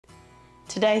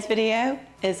Today's video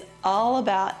is all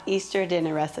about Easter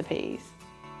dinner recipes.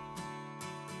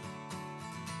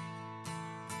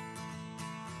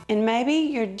 And maybe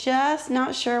you're just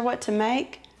not sure what to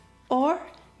make, or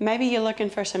maybe you're looking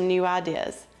for some new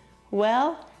ideas.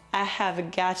 Well, I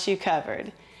have got you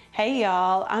covered. Hey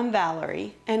y'all, I'm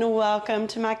Valerie, and welcome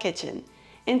to my kitchen.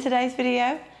 In today's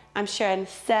video, I'm sharing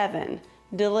 7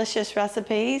 delicious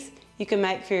recipes you can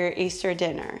make for your Easter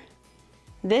dinner.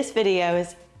 This video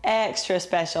is extra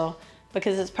special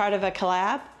because it's part of a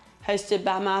collab hosted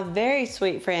by my very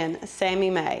sweet friend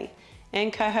Sammi May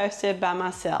and co-hosted by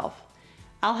myself.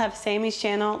 I'll have Sammy's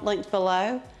channel linked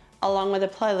below along with a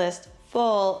playlist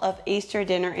full of Easter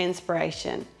dinner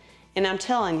inspiration. And I'm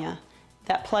telling you,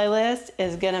 that playlist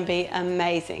is gonna be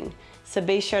amazing, so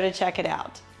be sure to check it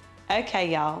out.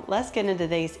 Okay y'all, let's get into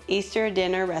these Easter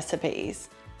dinner recipes.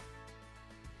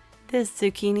 This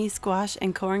zucchini, squash,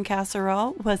 and corn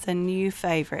casserole was a new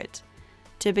favorite.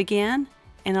 To begin,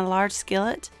 in a large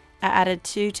skillet, I added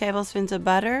 2 tablespoons of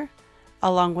butter,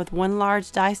 along with 1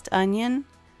 large diced onion,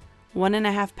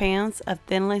 1½ pounds of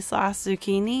thinly sliced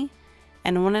zucchini,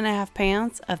 and 1½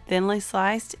 pounds of thinly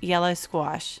sliced yellow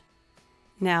squash.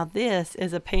 Now this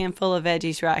is a pan full of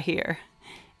veggies right here.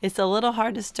 It's a little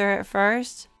hard to stir at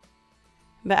first,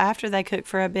 but after they cook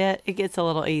for a bit, it gets a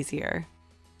little easier.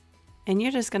 And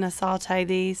you're just going to saute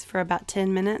these for about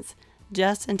 10 minutes,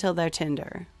 just until they're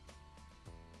tender.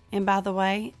 And by the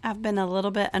way, I've been a little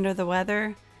bit under the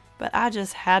weather, but I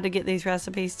just had to get these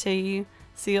recipes to you,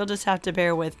 so you'll just have to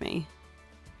bear with me.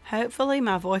 Hopefully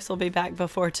my voice will be back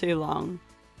before too long.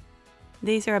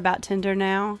 These are about tender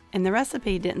now, and the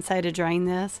recipe didn't say to drain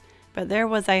this, but there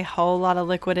was a whole lot of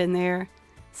liquid in there,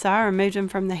 so I removed them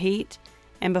from the heat,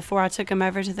 and before I took them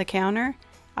over to the counter,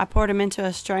 I poured them into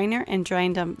a strainer and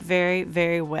drained them very,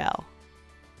 very well.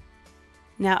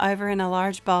 Now over in a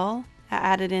large bowl, I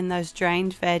added in those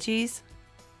drained veggies.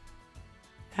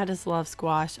 I just love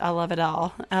squash. I love it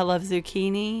all. I love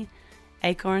zucchini,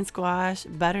 acorn squash,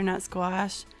 butternut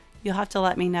squash. You'll have to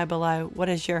let me know below what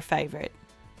is your favorite.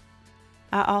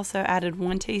 I also added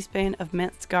 1 teaspoon of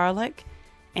minced garlic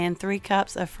and 3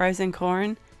 cups of frozen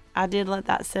corn. I did let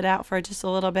that sit out for just a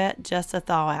little bit just to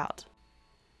thaw out.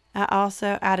 I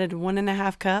also added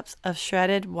 1½ cups of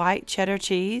shredded white cheddar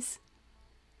cheese,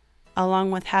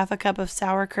 along with ½ cup of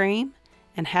sour cream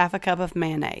and ½ cup of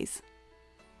mayonnaise.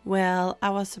 Well, I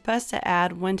was supposed to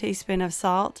add 1 teaspoon of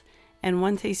salt and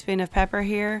 1 teaspoon of pepper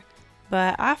here,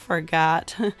 but I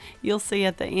forgot. You'll see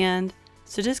at the end,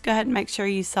 so just go ahead and make sure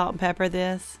you salt and pepper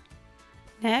this.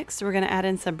 Next, we're going to add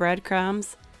in some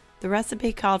breadcrumbs. The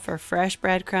recipe called for fresh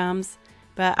breadcrumbs,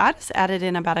 but I just added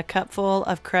in about a cupful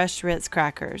of crushed Ritz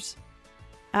crackers.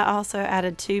 I also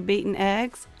added 2 beaten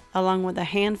eggs, along with a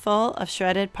handful of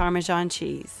shredded Parmesan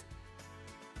cheese.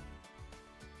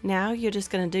 Now you're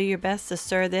just going to do your best to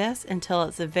stir this until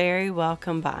it's very well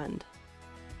combined.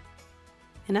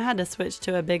 And I had to switch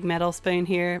to a big metal spoon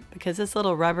here because this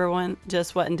little rubber one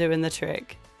just wasn't doing the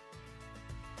trick.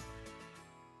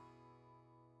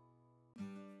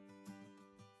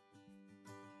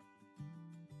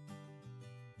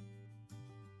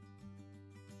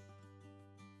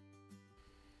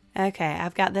 Okay,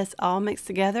 I've got this all mixed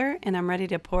together and I'm ready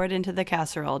to pour it into the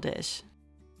casserole dish.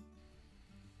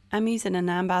 I'm using a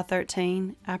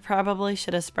 9x13. I probably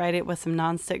should have sprayed it with some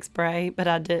nonstick spray, but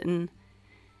I didn't.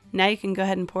 Now you can go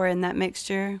ahead and pour in that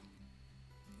mixture.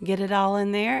 Get it all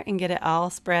in there and get it all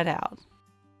spread out.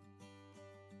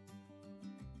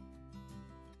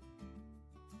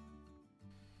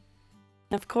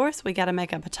 Of course, we got to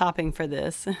make up a topping for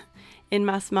this. In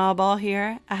my small bowl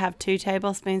here, I have 2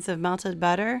 tablespoons of melted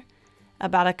butter,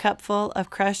 about a cupful of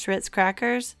crushed Ritz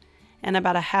crackers, and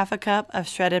about ½ cup of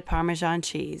shredded Parmesan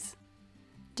cheese.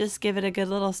 Just give it a good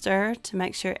little stir to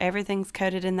make sure everything's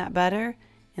coated in that butter,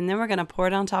 and then we're going to pour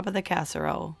it on top of the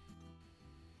casserole.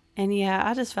 And yeah,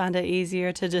 I just find it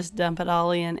easier to just dump it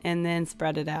all in and then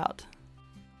spread it out.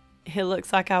 It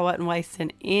looks like I wasn't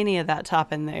wasting any of that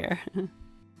topping there.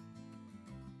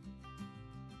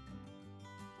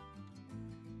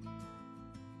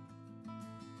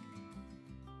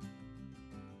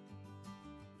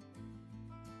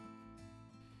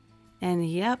 And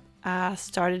yep, I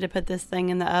started to put this thing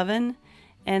in the oven,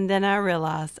 and then I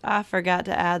realized I forgot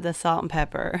to add the salt and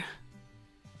pepper.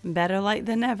 Better late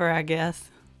than never, I guess.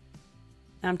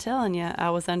 I'm telling you, I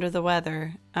was under the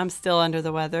weather. I'm still under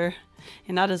the weather,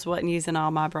 and I just wasn't using all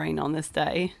my brain on this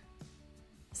day.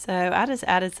 So I just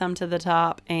added some to the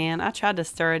top, and I tried to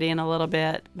stir it in a little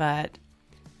bit, but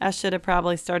I should have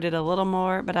probably stirred it a little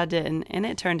more, but I didn't, and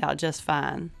it turned out just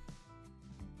fine.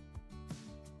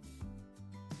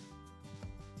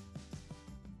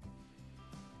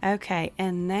 Okay,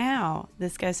 and now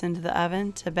this goes into the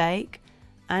oven to bake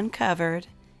uncovered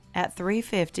at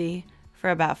 350 for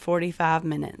about 45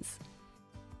 minutes.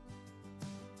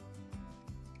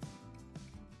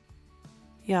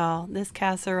 Y'all, this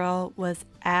casserole was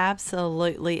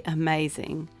absolutely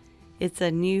amazing. It's a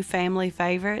new family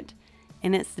favorite,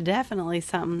 and it's definitely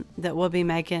something that we'll be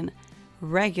making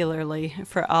regularly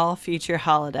for all future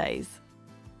holidays.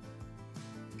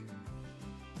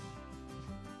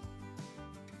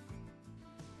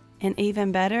 And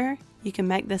even better, you can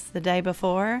make this the day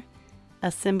before,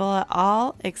 assemble it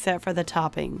all except for the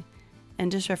topping,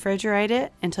 and just refrigerate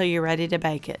it until you're ready to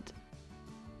bake it.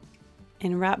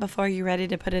 And right before you're ready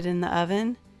to put it in the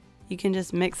oven, you can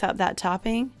just mix up that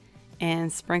topping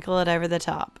and sprinkle it over the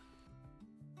top.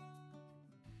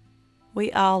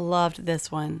 We all loved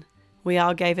this one. We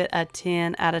all gave it a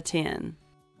 10 out of 10.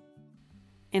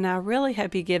 And I really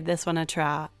hope you give this one a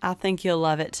try. I think you'll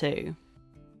love it too.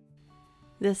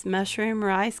 This mushroom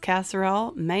rice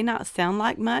casserole may not sound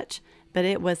like much, but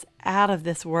it was out of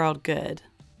this world good.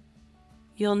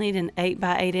 You'll need an 8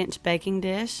 by 8 inch baking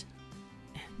dish.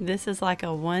 This is like a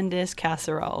 1-dish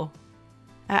casserole.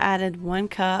 I added 1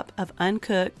 cup of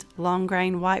uncooked long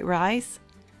grain white rice,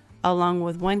 along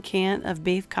with 1 can of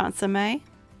beef consommé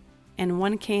and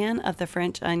 1 can of the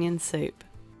French onion soup.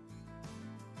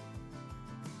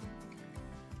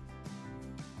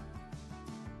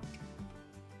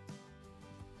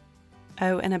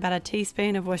 Oh, and about a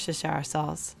teaspoon of Worcestershire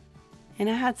sauce. And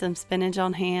I had some spinach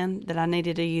on hand that I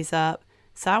needed to use up,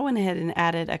 so I went ahead and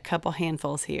added a couple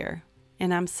handfuls here.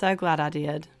 And I'm so glad I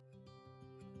did.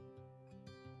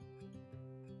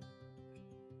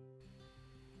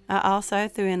 I also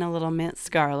threw in a little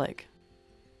minced garlic.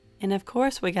 And of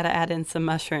course we got to add in some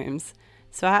mushrooms.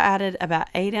 So I added about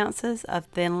 8 ounces of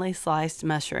thinly sliced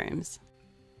mushrooms.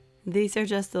 These are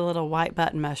just the little white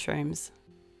button mushrooms.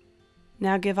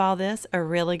 Now give all this a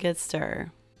really good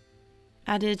stir.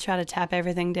 I did try to tap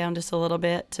everything down just a little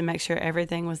bit to make sure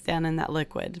everything was down in that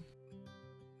liquid.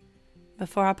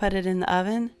 Before I put it in the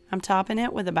oven, I'm topping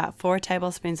it with about 4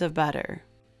 tablespoons of butter.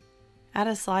 I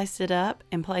just sliced it up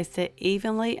and placed it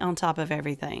evenly on top of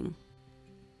everything.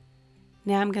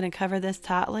 Now I'm going to cover this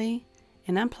tightly,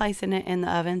 and I'm placing it in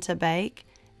the oven to bake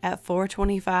at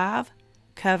 425,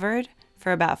 covered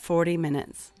for about 40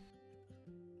 minutes.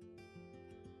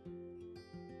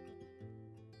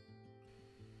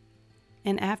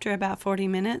 And after about 40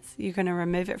 minutes, you're going to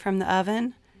remove it from the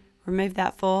oven, remove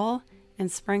that foil,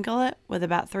 and sprinkle it with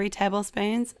about 3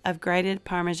 tablespoons of grated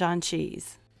Parmesan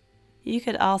cheese. You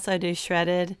could also do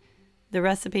shredded. The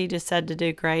recipe just said to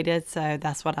do grated, so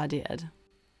that's what I did.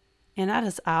 And I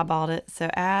just eyeballed it, so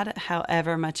add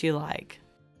however much you like.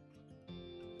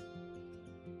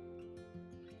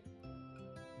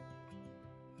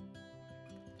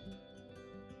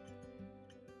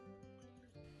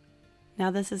 Now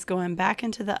this is going back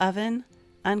into the oven,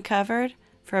 uncovered,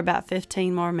 for about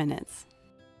 15 more minutes.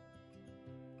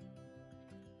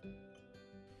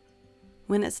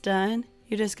 When it's done,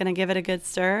 you're just going to give it a good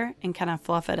stir and kind of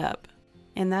fluff it up.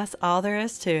 And that's all there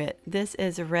is to it. This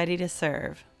is ready to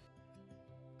serve.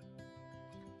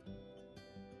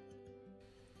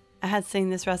 I had seen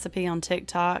this recipe on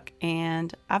TikTok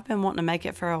and I've been wanting to make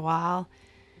it for a while,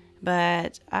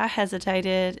 but I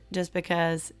hesitated just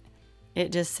because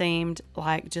it just seemed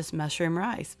like just mushroom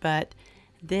rice, but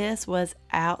this was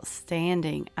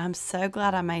outstanding. I'm so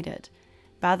glad I made it.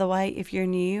 By the way, if you're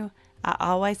new, I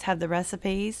always have the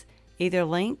recipes either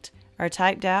linked or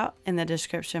typed out in the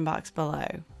description box below.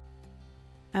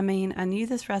 I mean, I knew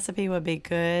this recipe would be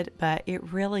good, but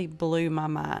it really blew my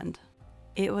mind.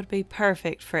 It would be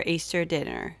perfect for Easter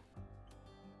dinner.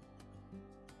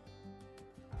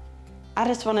 I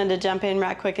just wanted to jump in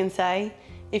right quick and say,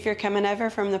 if you're coming over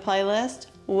from the playlist,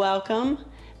 welcome.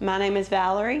 My name is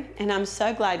Valerie, and I'm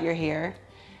so glad you're here.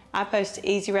 I post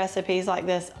easy recipes like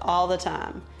this all the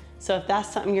time. So if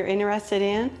that's something you're interested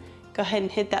in, go ahead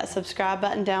and hit that subscribe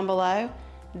button down below.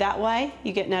 That way,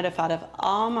 you get notified of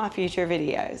all my future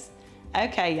videos.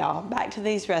 Okay, y'all, back to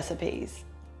these recipes.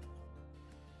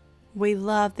 We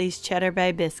love these Cheddar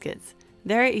Bay Biscuits.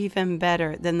 They're even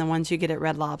better than the ones you get at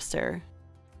Red Lobster.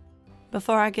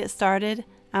 Before I get started,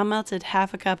 I melted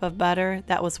half a cup of butter.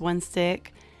 That was 1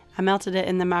 stick. I melted it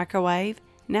in the microwave.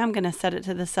 Now I'm going to set it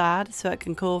to the side so it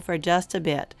can cool for just a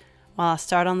bit while I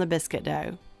start on the biscuit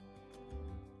dough.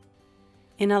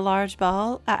 In a large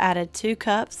bowl, I added 2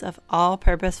 cups of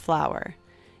all-purpose flour.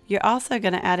 You're also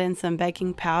going to add in some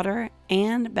baking powder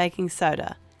and baking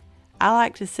soda. I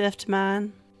like to sift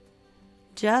mine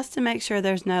just to make sure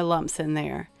there's no lumps in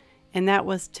there. And that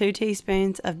was 2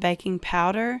 teaspoons of baking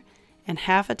powder and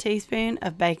half a teaspoon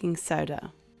of baking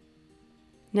soda.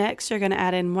 Next, you're going to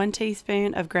add in 1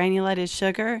 teaspoon of granulated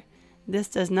sugar. This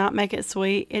does not make it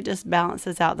sweet, it just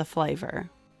balances out the flavor.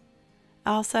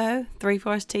 Also,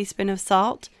 3/4 teaspoon of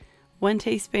salt, 1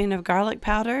 teaspoon of garlic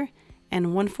powder,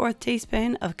 and 1/4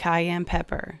 teaspoon of cayenne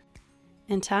pepper.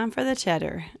 And time for the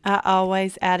cheddar. I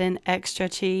always add in extra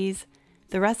cheese.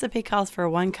 The recipe calls for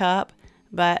 1 cup,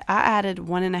 but I added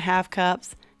 1.5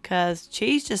 cups because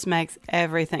cheese just makes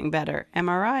everything better. Am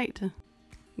I right?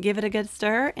 Give it a good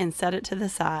stir and set it to the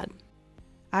side.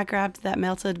 I grabbed that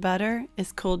melted butter,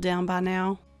 it's cooled down by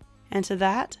now, and to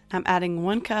that I'm adding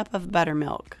 1 cup of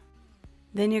buttermilk.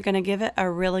 Then you're going to give it a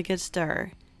really good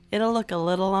stir. It'll look a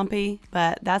little lumpy,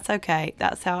 but that's okay,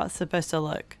 that's how it's supposed to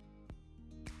look.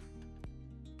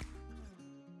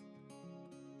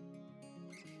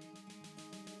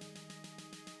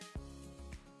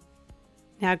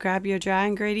 Now grab your dry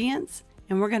ingredients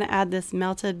and we're going to add this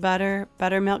melted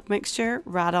buttermilk mixture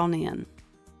right on in.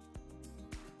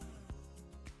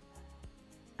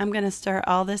 I'm going to stir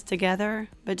all this together,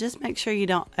 but just make sure you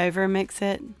don't over mix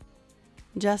it.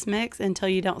 Just mix until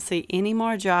you don't see any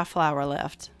more dry flour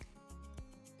left.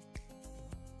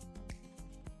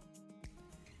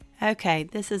 Okay,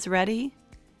 this is ready,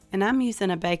 and I'm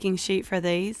using a baking sheet for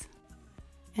these.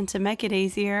 And to make it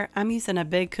easier, I'm using a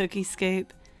big cookie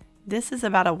scoop. This is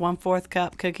about a 1/4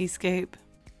 cup cookie scoop.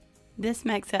 This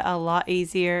makes it a lot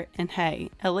easier, and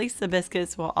hey, at least the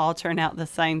biscuits will all turn out the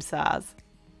same size.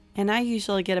 And I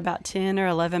usually get about 10 or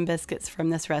 11 biscuits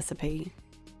from this recipe.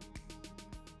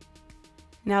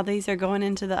 Now these are going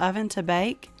into the oven to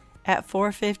bake at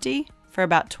 450 for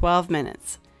about 12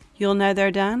 minutes. You'll know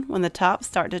they're done when the tops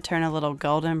start to turn a little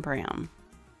golden brown.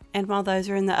 And while those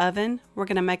are in the oven, we're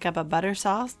going to make up a butter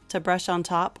sauce to brush on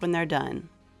top when they're done.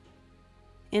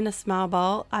 In a small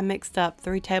bowl, I mixed up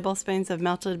 3 tablespoons of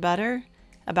melted butter,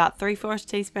 about 3/4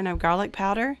 teaspoon of garlic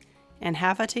powder, and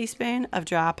 1/2 teaspoon of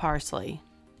dry parsley.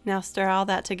 Now stir all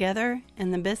that together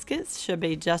and the biscuits should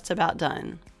be just about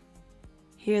done.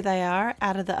 Here they are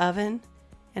out of the oven,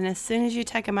 and as soon as you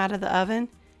take them out of the oven,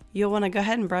 you'll want to go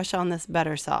ahead and brush on this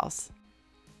butter sauce.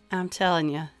 I'm telling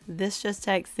you, this just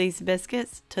takes these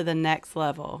biscuits to the next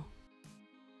level.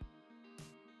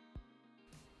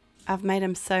 I've made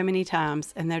them so many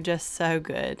times and they're just so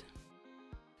good.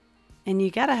 And you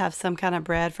gotta have some kind of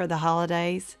bread for the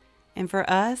holidays, and for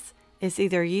us, it's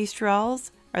either yeast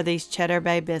rolls or these Cheddar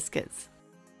Bay Biscuits.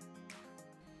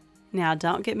 Now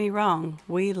don't get me wrong,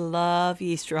 we love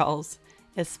yeast rolls,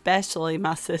 especially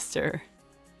my sister.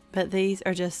 But these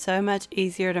are just so much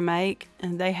easier to make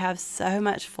and they have so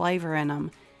much flavor in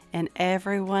them, and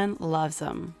everyone loves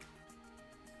them.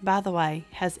 By the way,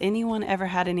 has anyone ever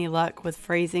had any luck with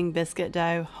freezing biscuit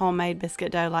dough, homemade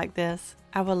biscuit dough like this?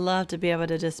 I would love to be able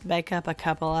to just bake up a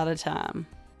couple at a time.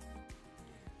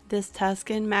 This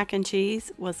Tuscan Mac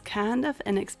Cheese was kind of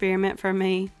an experiment for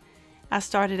me. I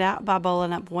started out by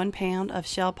boiling up 1 pound of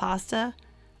shell pasta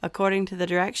according to the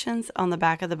directions on the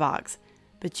back of the box,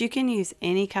 but you can use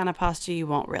any kind of pasta you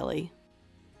want really.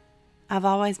 I've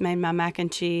always made my mac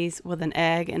and cheese with an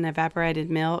egg and evaporated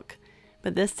milk,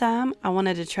 but this time I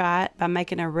wanted to try it by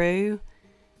making a roux,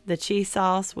 the cheese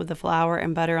sauce with the flour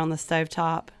and butter on the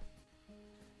stovetop.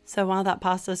 So while that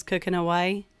pasta's cooking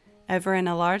away, over in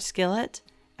a large skillet,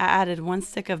 I added 1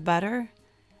 stick of butter.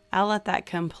 I let that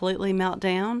completely melt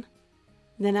down.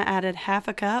 Then I added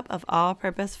 1/2 cup of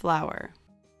all-purpose flour.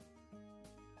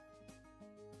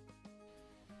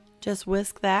 Just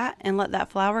whisk that and let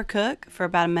that flour cook for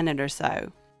about a minute or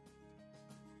so.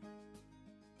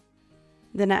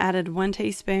 Then I added 1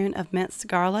 teaspoon of minced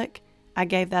garlic. I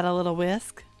gave that a little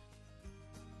whisk.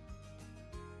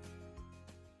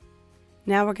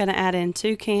 Now we're going to add in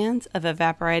 2 cans of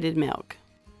evaporated milk.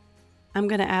 I'm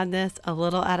going to add this a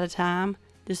little at a time.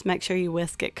 Just make sure you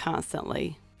whisk it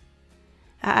constantly.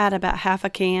 I add about 1/2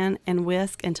 can and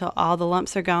whisk until all the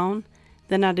lumps are gone.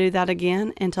 Then I do that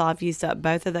again until I've used up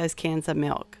both of those cans of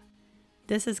milk.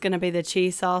 This is going to be the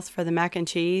cheese sauce for the mac and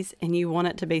cheese, and you want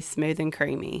it to be smooth and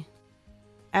creamy.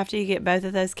 After you get both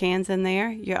of those cans in there,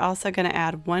 you're also going to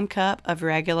add 1 cup of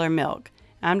regular milk.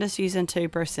 I'm just using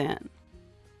 2%.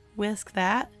 Whisk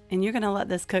that, and you're going to let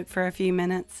this cook for a few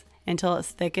minutes until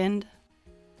it's thickened.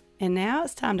 And now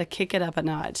it's time to kick it up a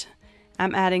notch.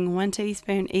 I'm adding 1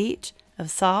 teaspoon each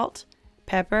of salt,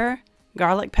 pepper,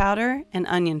 garlic powder, and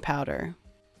onion powder.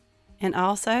 And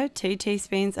also 2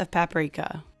 teaspoons of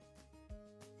paprika.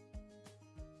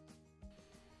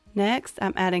 Next,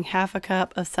 I'm adding 1/2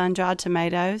 cup of sun-dried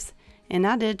tomatoes, and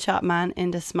I did chop mine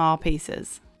into small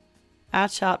pieces. I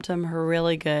chopped them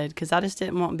really good because I just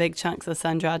didn't want big chunks of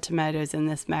sun-dried tomatoes in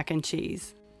this mac and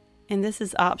cheese. And this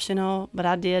is optional, but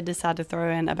I did decide to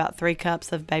throw in about 3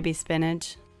 cups of baby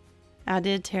spinach. I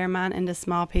did tear mine into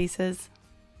small pieces.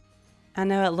 I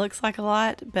know it looks like a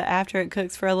lot, but after it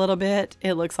cooks for a little bit,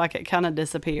 it looks like it kind of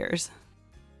disappears.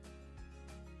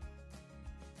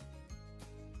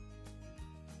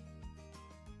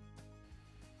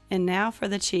 And now for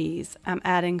the cheese. I'm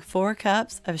adding 4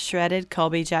 cups of shredded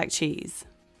Colby Jack cheese.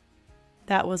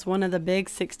 That was one of the big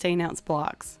 16-ounce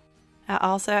blocks. I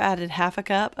also added half a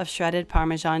cup of shredded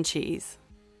Parmesan cheese.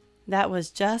 That was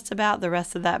just about the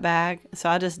rest of that bag, so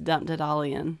I just dumped it all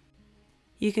in.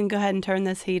 You can go ahead and turn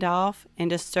this heat off and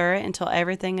just stir it until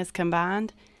everything is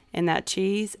combined and that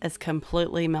cheese is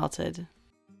completely melted.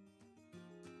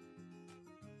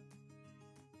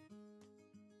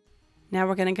 Now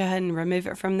we're going to go ahead and remove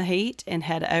it from the heat and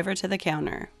head over to the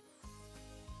counter.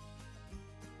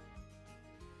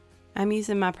 I'm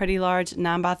using my pretty large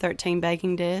 9x13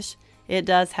 baking dish. It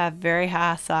does have very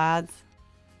high sides.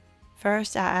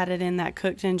 First, I added in that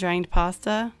cooked and drained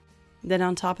pasta. Then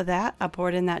on top of that, I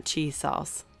poured in that cheese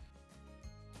sauce.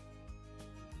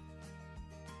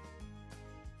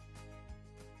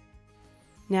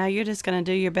 Now you're just going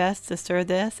to do your best to stir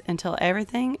this until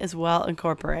everything is well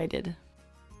incorporated.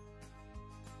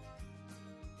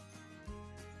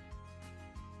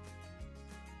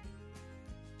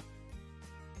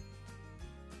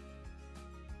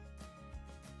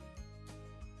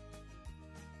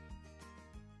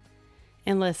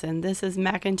 And listen, this is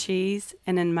mac and cheese,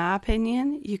 and in my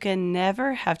opinion, you can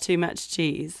never have too much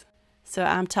cheese. So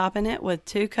I'm topping it with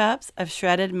 2 cups of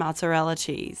shredded mozzarella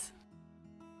cheese.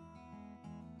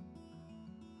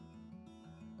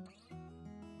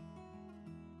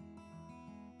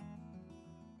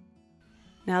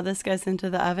 Now this goes into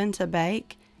the oven to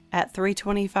bake at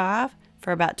 325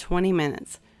 for about 20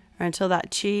 minutes, or until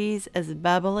that cheese is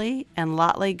bubbly and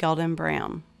lightly golden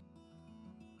brown.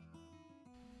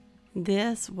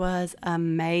 This was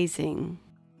amazing.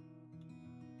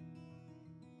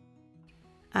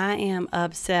 I am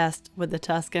obsessed with the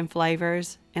Tuscan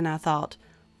flavors, and I thought,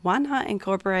 why not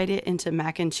incorporate it into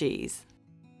mac and cheese?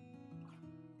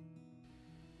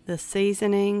 The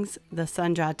seasonings, the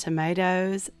sun-dried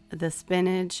tomatoes, the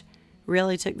spinach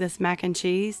really took this mac and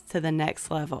cheese to the next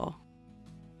level.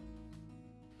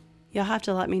 You'll have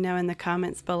to let me know in the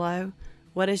comments below,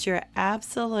 what is your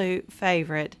absolute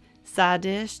favorite side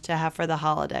dish to have for the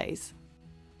holidays?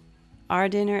 Our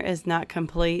dinner is not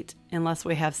complete unless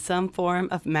we have some form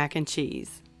of mac and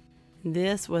cheese.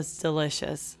 This was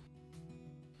delicious.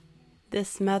 This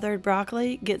smothered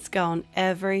broccoli gets gone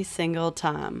every single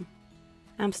time.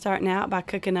 I'm starting out by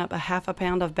cooking up a half a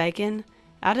pound of bacon.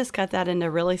 I just cut that into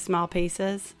really small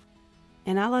pieces,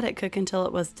 and I let it cook until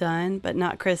it was done but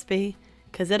not crispy,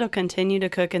 because it'll continue to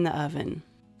cook in the oven.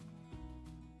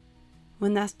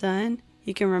 When that's done,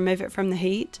 you can remove it from the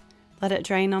heat, let it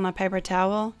drain on a paper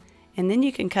towel, and then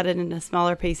you can cut it into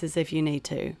smaller pieces if you need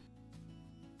to.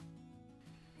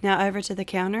 Now over to the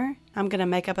counter, I'm going to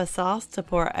make up a sauce to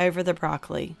pour over the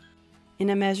broccoli.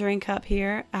 In a measuring cup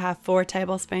here, I have 4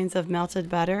 tablespoons of melted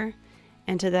butter,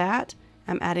 and to that,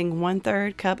 I'm adding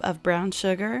 1/3 cup of brown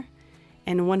sugar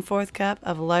and 1/4 cup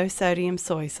of low sodium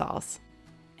soy sauce,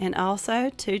 and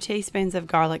also 2 teaspoons of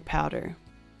garlic powder.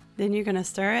 Then you're going to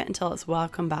stir it until it's well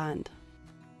combined.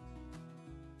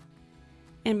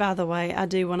 And by the way, I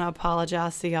do want to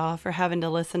apologize to y'all for having to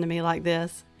listen to me like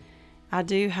this. I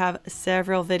do have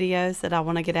several videos that I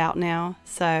want to get out now,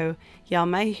 so y'all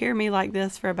may hear me like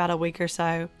this for about a week or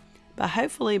so, but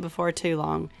hopefully before too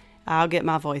long, I'll get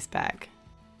my voice back.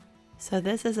 So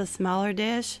this is a smaller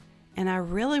dish, and I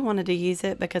really wanted to use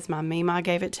it because my Mima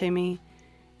gave it to me.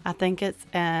 I think it's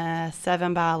a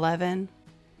 7x11.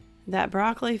 That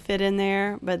broccoli fit in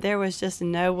there, but there was just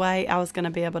no way I was going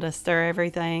to be able to stir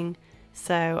everything,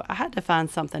 so I had to find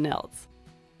something else.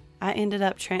 I ended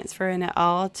up transferring it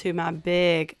all to my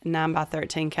big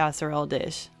 9x13 casserole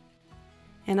dish.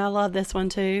 And I love this one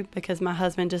too because my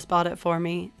husband just bought it for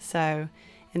me, and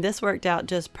this worked out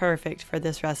just perfect for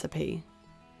this recipe.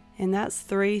 And that's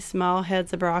 3 small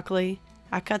heads of broccoli.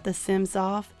 I cut the stems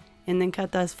off and then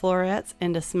cut those florets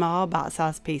into small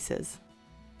bite-sized pieces.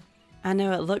 I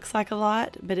know it looks like a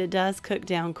lot, but it does cook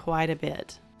down quite a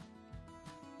bit.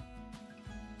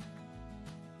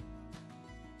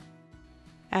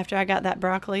 After I got that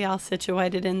broccoli all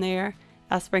situated in there,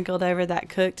 I sprinkled over that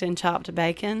cooked and chopped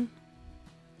bacon.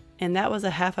 And that was a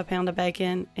half a pound of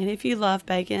bacon, and if you love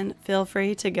bacon, feel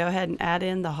free to go ahead and add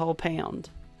in the whole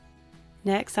pound.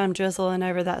 Next, I'm drizzling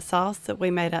over that sauce that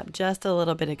we made up just a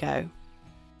little bit ago.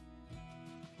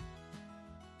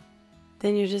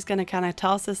 Then you're just going to kind of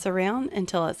toss this around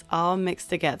until it's all mixed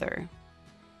together.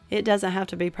 It doesn't have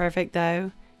to be perfect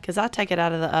though, because I take it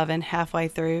out of the oven halfway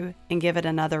through and give it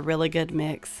another really good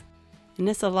mix. and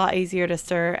it's a lot easier to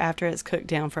stir after it's cooked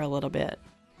down for a little bit.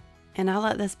 And I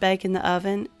let this bake in the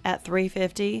oven at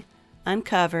 350,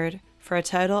 uncovered, for a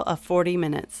total of 40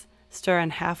 minutes, stirring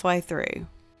halfway through.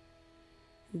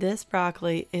 This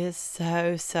broccoli is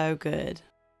so good.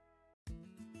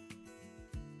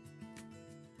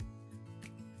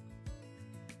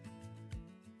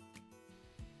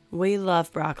 We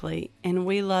love broccoli, and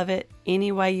we love it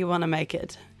any way you want to make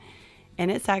it. And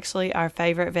it's actually our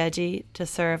favorite veggie to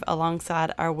serve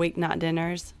alongside our weeknight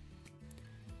dinners.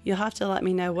 You'll have to let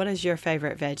me know, what is your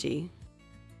favorite veggie?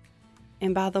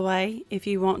 And by the way, if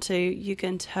you want to, you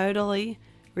can totally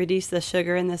reduce the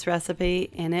sugar in this recipe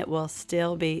and it will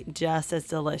still be just as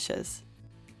delicious.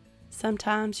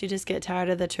 Sometimes you just get tired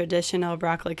of the traditional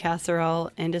broccoli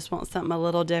casserole and just want something a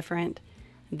little different.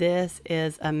 This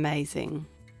is amazing.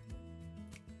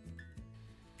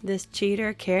 This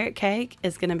cheddar carrot cake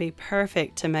is going to be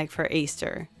perfect to make for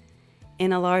Easter.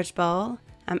 In a large bowl,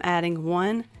 I'm adding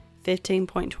one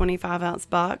 15.25 ounce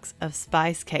box of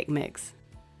spice cake mix.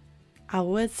 I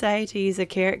would say to use a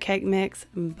carrot cake mix,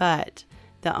 but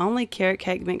the only carrot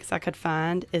cake mix I could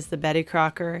find is the Betty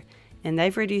Crocker, and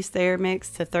they've reduced their mix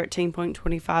to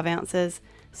 13.25 ounces,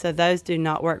 so those do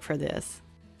not work for this.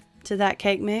 To that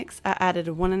cake mix, I added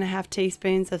 1.5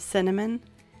 teaspoons of cinnamon,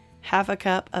 half a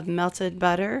cup of melted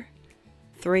butter,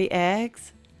 3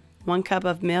 eggs, 1 cup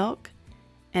of milk,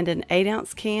 and an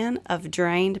 8-ounce can of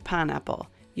drained pineapple.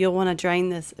 You'll want to drain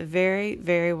this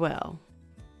very well.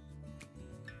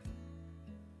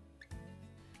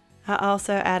 I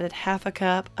also added half a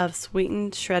cup of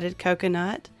sweetened shredded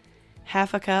coconut,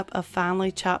 half a cup of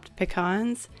finely chopped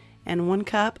pecans, and 1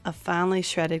 cup of finely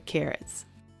shredded carrots.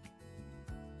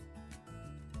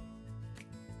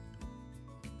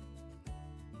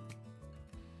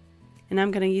 And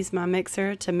I'm going to use my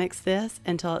mixer to mix this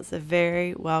until it's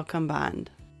very well combined.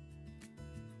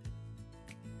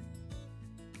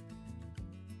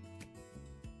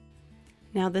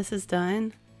 Now this is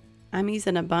done. I'm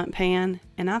using a Bundt pan,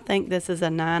 and I think this is a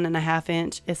 9.5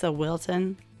 inch. It's a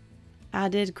Wilton. I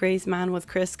did grease mine with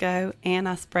Crisco, and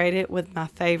I sprayed it with my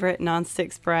favorite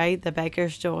nonstick spray, the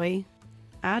Baker's Joy.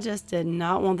 I just did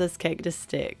not want this cake to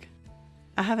stick.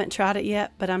 I haven't tried it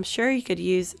yet, but I'm sure you could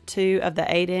use 2 of the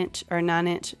 8-inch or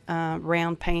 9-inch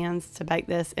round pans to bake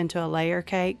this into a layer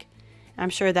cake. I'm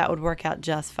sure that would work out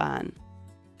just fine.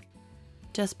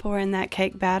 Just pour in that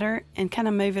cake batter and kind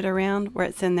of move it around where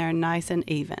it's in there nice and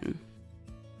even.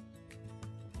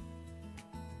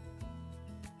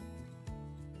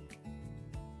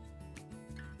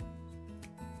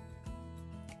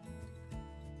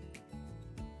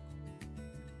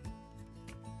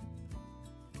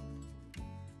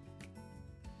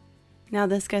 Now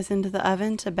this goes into the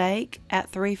oven to bake at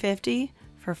 350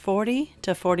 for 40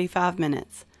 to 45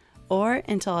 minutes, or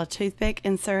until a toothpick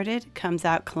inserted comes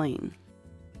out clean.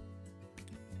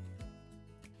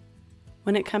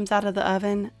 When it comes out of the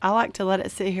oven, I like to let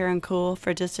it sit here and cool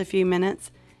for just a few minutes,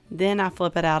 then I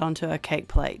flip it out onto a cake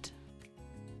plate.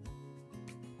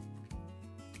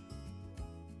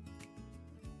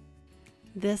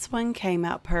 This one came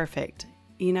out perfect.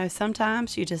 You know,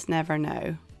 sometimes you just never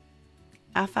know.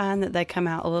 I find that they come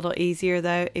out a little easier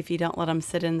though if you don't let them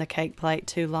sit in the cake plate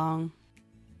too long.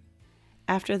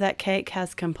 After that cake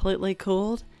has completely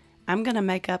cooled, I'm going to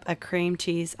make up a cream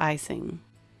cheese icing.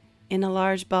 In a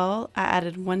large bowl, I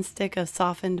added 1 stick of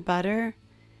softened butter,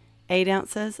 8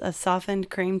 ounces of softened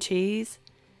cream cheese,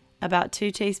 about 2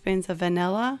 teaspoons of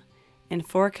vanilla, and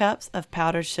 4 cups of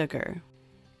powdered sugar,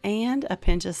 and a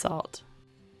pinch of salt.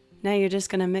 Now you're just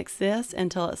going to mix this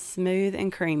until it's smooth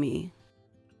and creamy.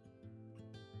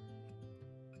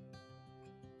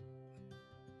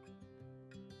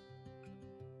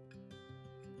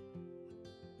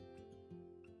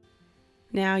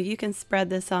 Now you can spread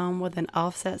this on with an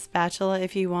offset spatula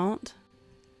if you want,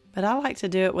 but I like to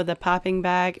do it with a piping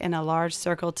bag and a large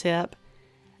circle tip.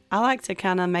 I like to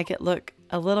kind of make it look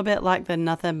a little bit like the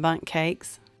Nothing Bundt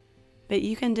cakes, but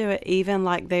you can do it even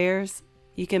like theirs.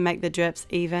 You can make the drips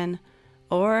even,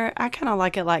 or I kind of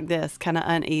like it like this, kind of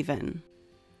uneven.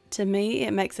 To me,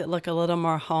 it makes it look a little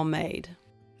more homemade.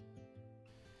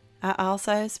 I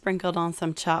also sprinkled on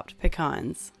some chopped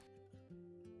pecans.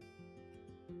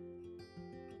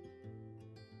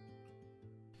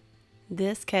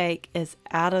 This cake is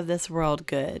out of this world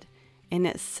good, and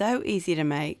it's so easy to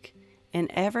make,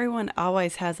 and everyone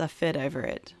always has a fit over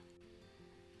it.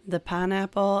 The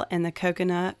pineapple and the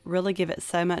coconut really give it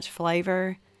so much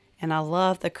flavor, and I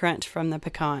love the crunch from the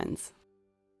pecans.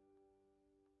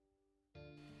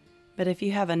 But if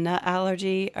you have a nut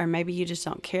allergy, or maybe you just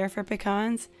don't care for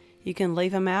pecans, you can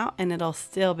leave them out and it'll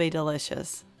still be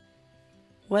delicious.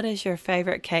 What is your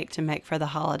favorite cake to make for the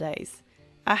holidays?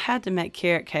 I had to make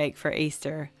carrot cake for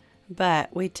Easter,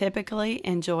 but we typically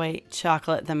enjoy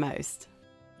chocolate the most.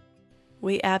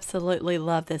 We absolutely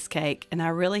love this cake, and I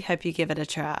really hope you give it a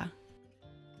try.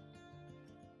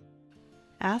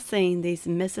 I seen these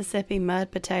Mississippi mud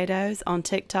potatoes on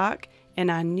TikTok, and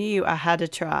I knew I had to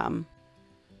try them.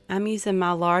 I'm using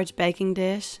my large baking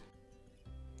dish.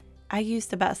 I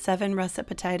used about 7 russet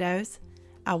potatoes.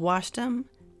 I washed them,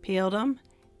 peeled them,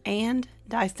 and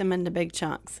diced them into big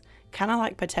chunks, kind of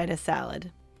like potato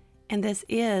salad. And this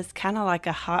is kind of like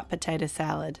a hot potato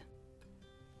salad.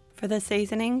 For the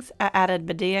seasonings, I added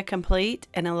Badia Complete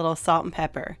and a little salt and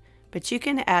pepper, but you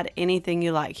can add anything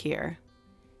you like here.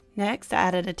 Next, I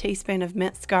added a teaspoon of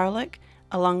minced garlic,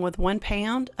 along with 1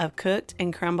 pound of cooked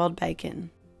and crumbled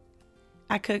bacon.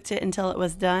 I cooked it until it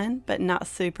was done, but not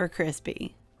super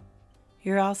crispy.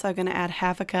 You're also going to add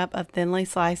half a cup of thinly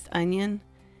sliced onion.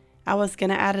 I was going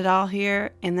to add it all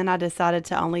here, and then I decided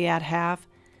to only add half,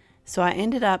 so I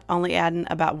ended up only adding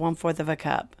about 1/4 of a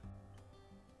cup.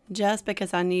 Just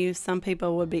because I knew some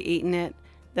people would be eating it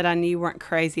that I knew weren't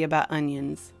crazy about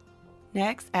onions.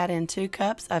 Next, add in 2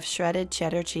 cups of shredded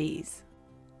cheddar cheese.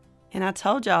 And I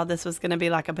told y'all this was going to be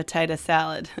like a potato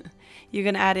salad. You're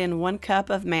going to add in 1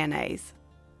 cup of mayonnaise.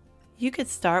 You could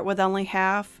start with only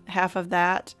half of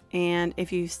that, and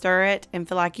if you stir it and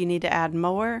feel like you need to add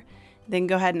more, then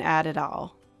go ahead and add it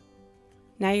all.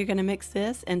 Now you're going to mix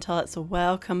this until it's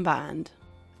well combined.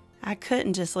 I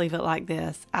couldn't just leave it like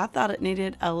this. I thought it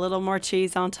needed a little more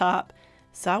cheese on top,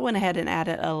 so I went ahead and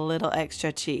added a little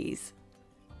extra cheese.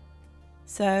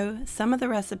 So some of the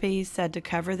recipes said to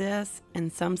cover this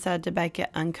and some said to bake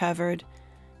it uncovered,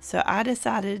 so I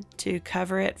decided to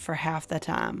cover it for half the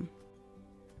time.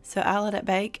 So I let it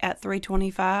bake at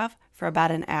 325 for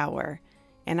about an hour,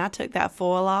 and I took that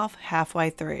foil off halfway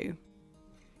through.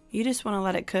 You just want to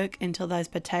let it cook until those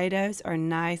potatoes are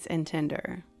nice and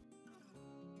tender.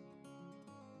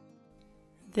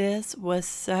 This was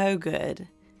so good,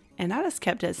 and I just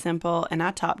kept it simple and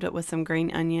I topped it with some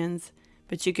green onions,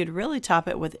 but you could really top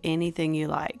it with anything you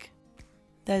like.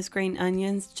 Those green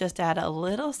onions just add a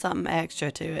little something extra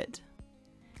to it.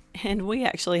 And we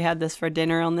actually had this for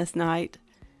dinner on this night.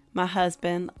 My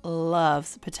husband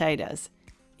loves potatoes,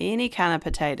 any kind of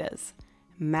potatoes.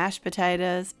 Mashed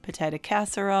potatoes, potato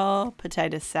casserole,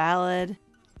 potato salad.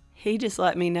 He just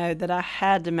let me know that I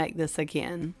had to make this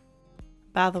again.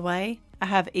 By the way, I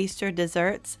have Easter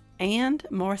desserts and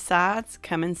more sides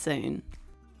coming soon.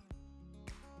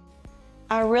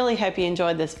 I really hope you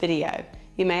enjoyed this video.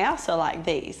 You may also like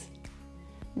these.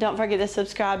 Don't forget to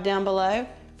subscribe down below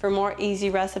for more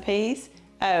easy recipes.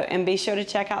 Oh, and be sure to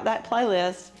check out that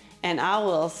playlist, and I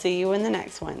will see you in the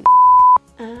next one.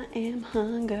 I am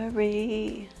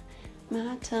hungry,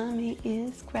 my tummy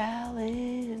is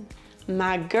growling.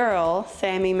 My girl,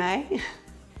 Sammi May.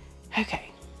 Okay,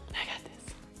 I got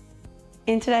this.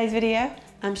 In today's video,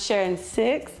 I'm sharing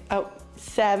 7.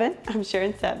 I'm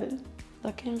sharing 7.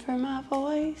 Looking for my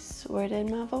voice, where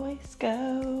did my voice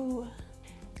go?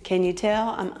 Can you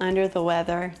tell I'm under the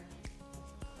weather?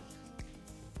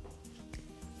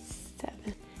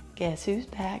 7. Guess who's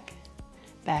back?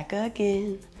 Back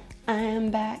again. I am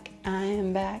back, I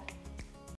am back.